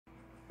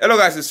Hello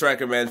guys, it's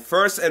Striker, man.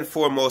 First and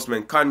foremost,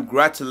 man,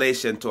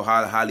 congratulations to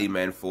Alhy,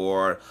 man,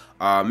 for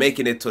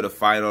making it to the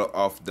final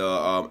of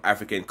the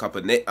African Cup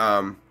of the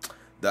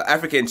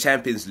African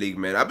Champions League,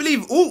 man. I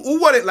believe who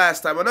won it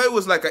last time? I know it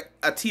was like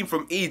a team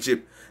from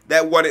Egypt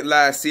that won it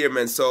last year,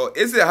 man. So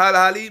is it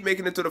Alhy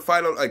making it to the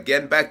final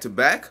again, back to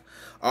back?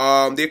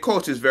 Their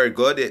coach is very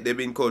good. They've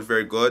been coached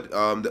very good.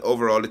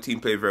 Overall, the team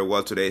played very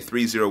well today.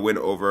 3-0 win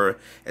over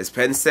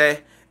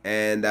Esperace.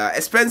 And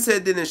Esperace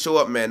didn't show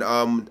up, man.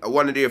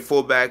 One of their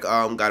fullback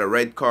got a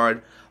red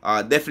card.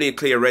 Definitely a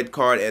clear red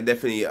card and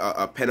definitely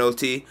a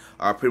penalty.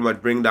 Pretty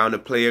much bring down the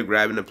player,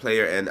 grabbing the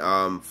player and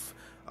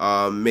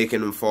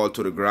making him fall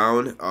to the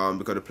ground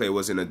because the player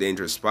was in a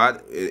dangerous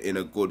spot in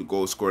a good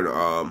goal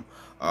scoring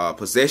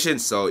possession.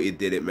 So it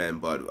did it, man.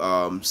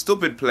 But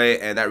stupid play,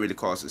 and that really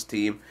cost his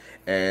team.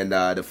 And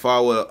the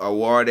foul was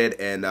awarded,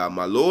 and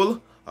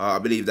Maaloul, I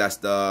believe that's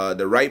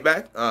the right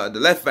back, the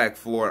left back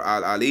for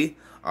Alhy.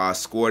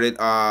 Scored it.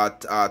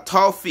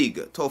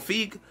 Tawfiq,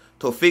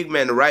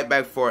 man, the right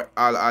back for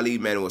Alhy,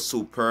 man, was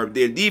superb.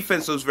 Their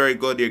defense was very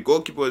good. Their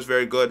goalkeeper was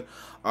very good.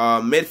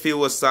 Midfield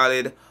was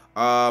solid.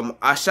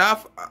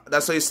 Ashraf,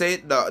 that's how you say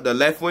it, the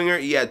left winger,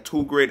 he had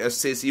 2 great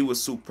assists. He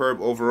was superb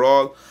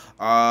overall.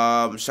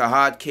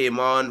 Shatah came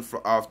on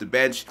off the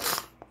bench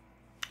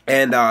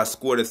and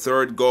scored a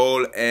 3rd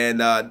goal, and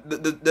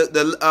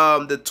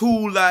the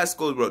 2 last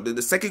goals, bro. The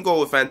 2nd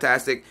goal was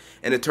fantastic,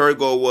 and the 3rd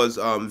goal was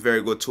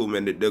very good too,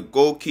 man. The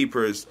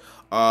goalkeepers,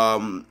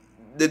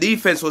 the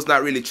defense was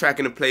not really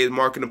tracking the players,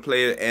 marking the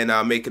player, and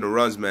making the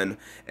runs, man.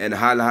 And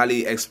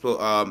Alhy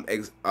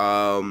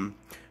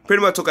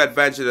pretty much took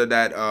advantage of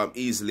that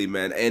easily,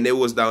 man. And it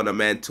was down a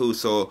man too,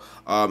 so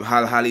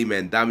Alhy,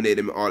 man, dominated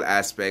in all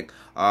aspects,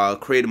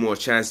 created more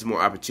chances,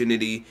 more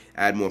opportunity,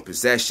 had more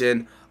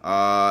possession.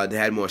 They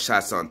had more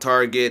shots on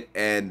target,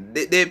 and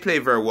they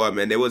played very well,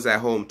 man. They was at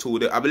home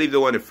too. I believe they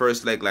won the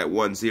first leg like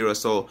 1-0,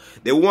 so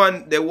they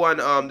won the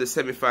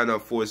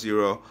semifinal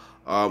 4-0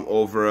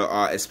 over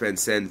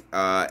Esperace.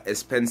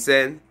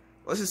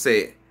 What's it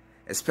say?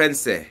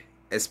 Esperace.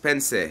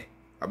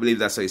 I believe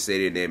that's how you say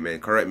their name, man.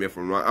 Correct me if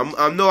I'm wrong.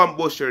 I know I'm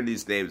butchering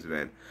these names,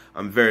 man.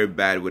 I'm very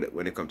bad with it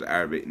when it comes to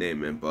Arabic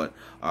name, man. But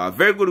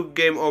very good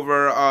game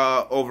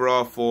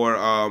overall for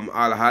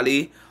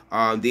Alhy.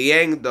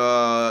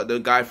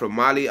 The guy from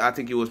Mali, I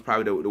think he was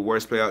probably the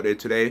worst player out there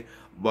today.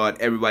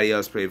 But everybody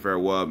else played very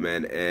well,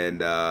 man.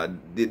 And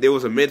there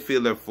was a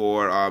midfielder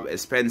for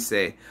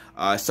Esperace.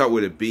 Start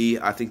with a B.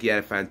 I think he had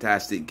a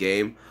fantastic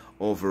game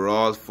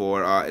overall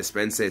for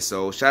Esperace.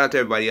 So shout out to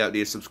everybody out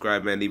there.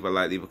 Subscribe, man. Leave a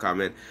like, leave a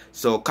comment.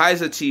 So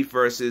Kaiser Chief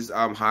versus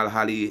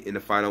Alhy in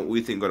the final. Who do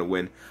you think gonna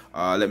win?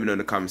 Let me know in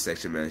the comment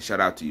section, man. Shout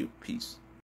out to you. Peace.